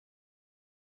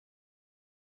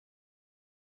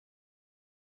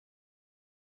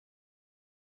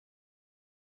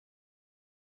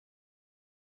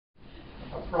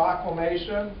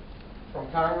proclamation from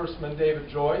Congressman David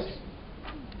Joyce,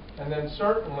 and then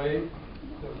certainly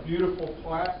the beautiful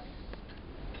plaque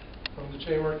from the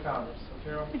Chamber of Commerce. So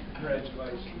Carol,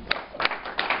 congratulations.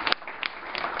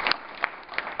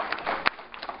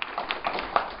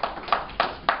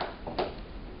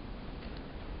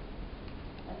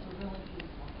 That's really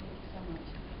beautiful. Thank you so much.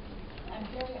 I'm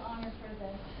very honored for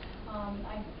this.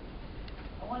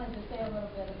 I wanted to say a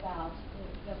little bit about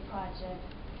the project.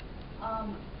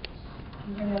 Can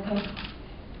you hear me okay?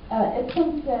 It's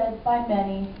been said by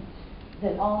many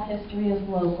that all history is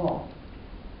local.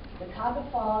 The Cuyahoga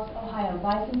Falls, Ohio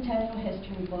Bicentennial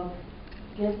History Book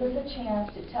gives us a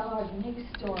chance to tell our unique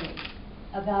story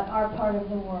about our part of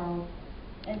the world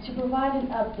and to provide an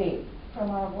update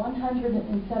from our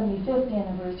 175th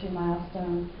anniversary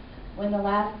milestone when the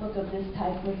last book of this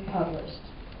type was published.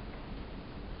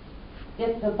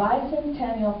 If the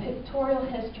Bicentennial Pictorial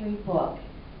History Book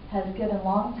has given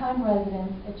longtime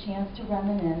residents a chance to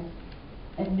reminisce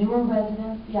and newer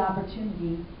residents the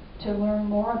opportunity to learn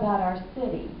more about our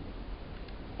city,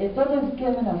 if it has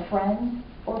given a friend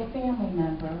or family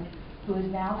member who is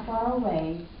now far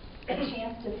away a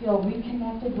chance to feel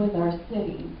reconnected with our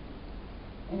city,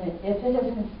 and if it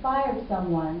has inspired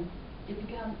someone to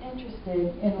become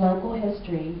interested in local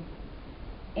history,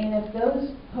 and if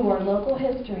those who are local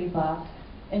history buffs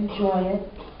enjoy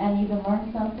it and even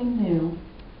learn something new,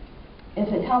 if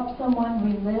it helps someone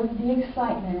relive the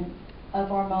excitement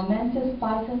of our momentous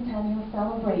bicentennial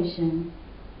celebration,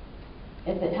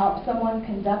 if it helps someone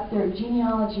conduct their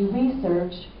genealogy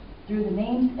research through the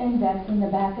names index in the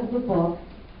back of the book,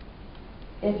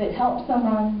 if it helps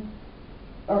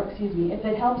if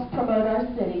it helps promote our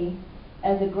city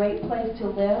as a great place to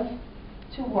live,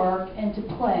 to work, and to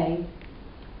play,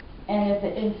 and if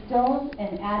it instills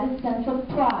an added sense of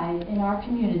pride in our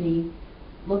community,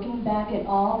 looking back at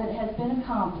all that has been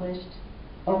accomplished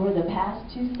over the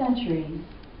past 2 centuries,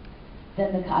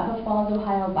 then the Cuyahoga Falls,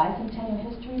 Ohio Bicentennial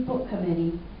History Book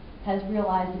Committee has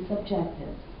realized its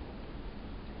objectives.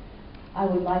 I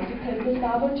would like to take this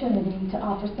opportunity to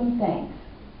offer some thanks.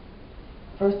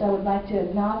 First, I would like to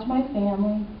acknowledge my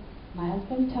family, my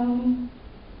husband Tony,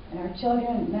 and our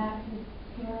children. Max is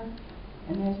here,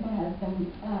 and there's my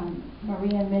husband.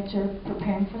 Maria and Mitch are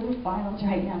preparing for their finals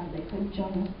right now, so they couldn't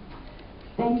join us.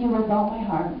 Thank you with all my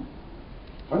heart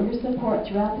for your support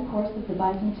throughout the course of the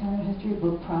Bicentennial History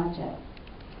Book Project.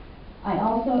 I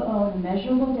also owe an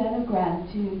immeasurable debt of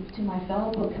gratitude to my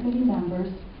fellow book committee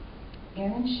members,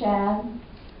 Aaron Shad,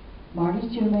 Marty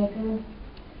Shoemaker,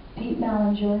 Pete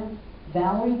Mellinger,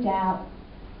 Valerie Dout,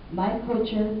 Mike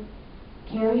Richard,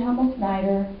 Carrie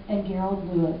Hummel-Snyder, and Gerald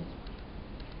Lewis.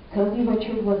 Cozy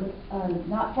Richard was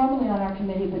not formally on our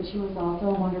committee, but she was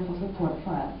also a wonderful support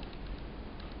for us.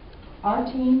 Our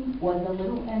team was a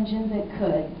little engine that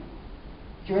could,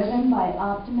 driven by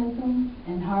optimism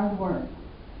and hard work,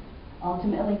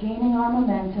 ultimately gaining our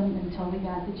momentum until we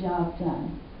got the job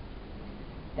done.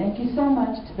 Thank you so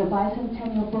much to the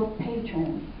Bicentennial Book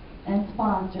patrons and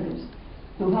sponsors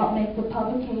who helped make the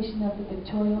publication of the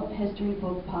Pictorial History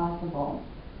Book possible.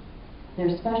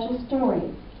 Their special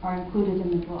stories are included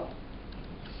in the book.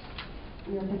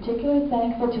 We are particularly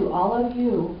thankful to all of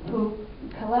you who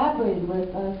collaborated with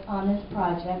us on this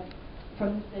project,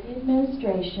 from the City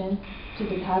Administration to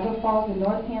the Cuyahoga Falls and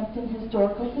Northampton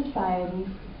Historical Societies,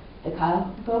 the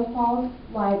Cuyahoga Falls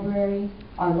Library,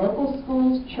 our local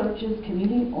schools, churches,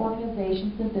 community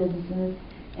organizations and businesses,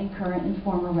 and current and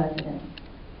former residents.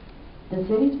 The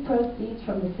city's proceeds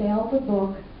from the sale of the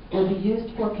book will be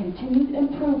used for continued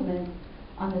improvement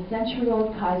on the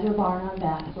century-old Kaiser Barn on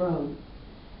Bath Road.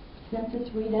 Since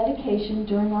its rededication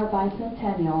during our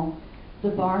bicentennial, the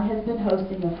barn has been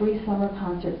hosting a free summer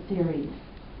concert series.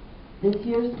 This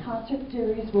year's concert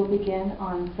series will begin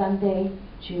on Sunday,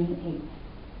 June 8th.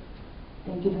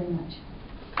 Thank you very much.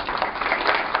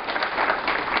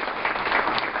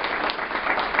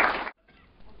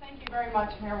 Well, thank you very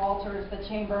much, Mayor Walters, the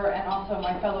Chamber, and also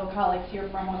my fellow colleagues here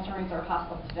from Western Reserve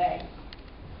Hospital today.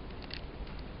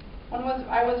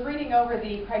 I was reading over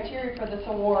the criteria for this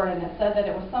award, and it said that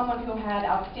it was someone who had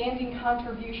outstanding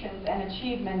contributions and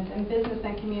achievements in business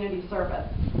and community service.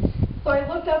 So I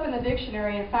looked up in the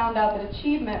dictionary and found out that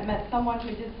achievement meant someone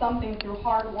who did something through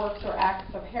hard works or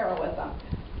acts of heroism.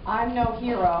 I'm no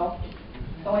hero,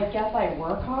 so I guess I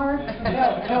work hard?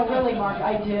 No, really, Mark,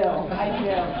 I do.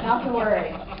 Not to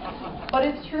worry. But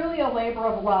it's truly a labor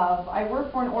of love. I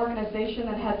work for an organization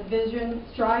that has vision,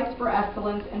 strives for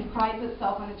excellence, and prides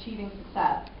itself on achieving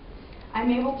success. I'm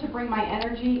able to bring my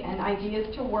energy and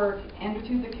ideas to work and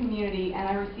to the community, and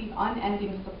I receive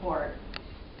unending support.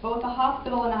 Both the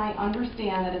hospital and I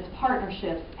understand that it's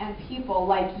partnerships and people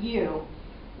like you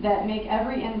that make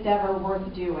every endeavor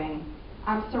worth doing.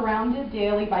 I'm surrounded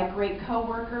daily by great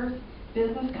coworkers,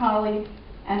 business colleagues,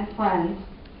 and friends.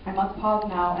 I must pause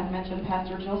now and mention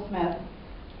Pastor Jill Smith,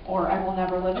 or I will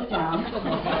never live it down.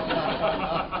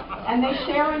 And they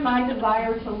share in my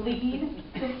desire to lead,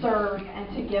 to serve,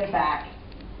 and to give back.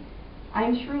 I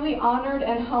am truly honored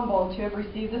and humbled to have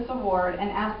received this award and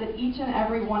ask that each and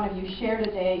every one of you share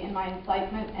today in my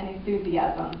excitement and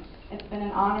enthusiasm. It's been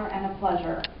an honor and a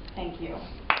pleasure. Thank you.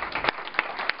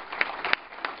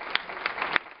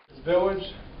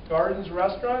 Village Gardens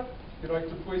Restaurant, if you'd like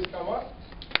to please come up.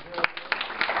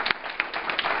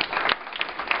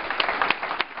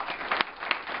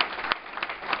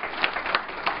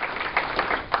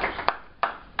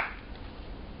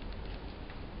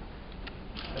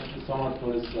 Thank you so much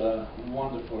for this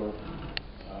wonderful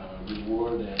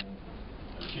reward and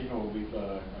achievement we've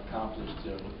accomplished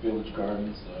with Village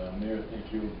Gardens. Mayor,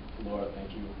 thank you. Laura,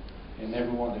 thank you. And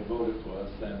everyone that voted for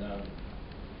us. And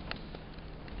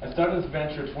I started this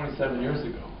venture 27 years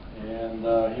ago.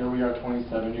 And here we are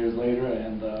 27 years later.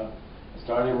 And I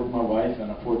started with my wife.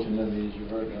 And unfortunately, as you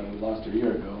heard, we lost her a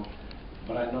year ago.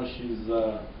 But I know she's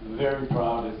very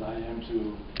proud, as I am,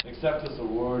 to accept this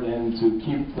award and to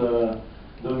keep the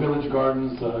Village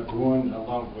Gardens growing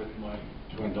along with my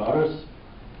twin daughters,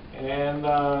 and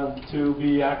to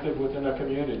be active within our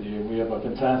community. We have a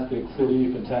fantastic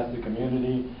city, fantastic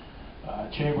community.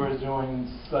 Chamber is doing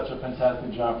such a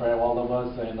fantastic job for all of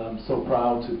us, and I'm so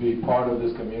proud to be part of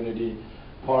this community,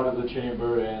 part of the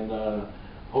Chamber, and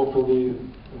hopefully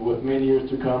with many years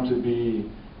to come to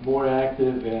be more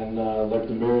active. And like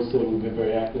the mayor said, we've been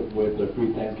very active with the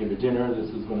free Thanksgiving dinner. This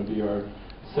is going to be our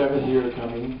 7th year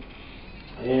coming,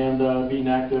 and being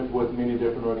active with many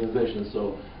different organizations.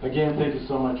 So again, thank you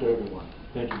so much, everyone.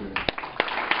 Thank you very much.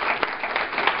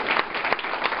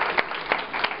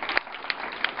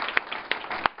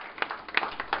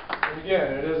 And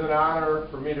again, it is an honor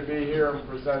for me to be here and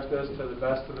present this to the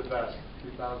best of the best,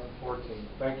 2014.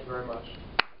 Thank you very much.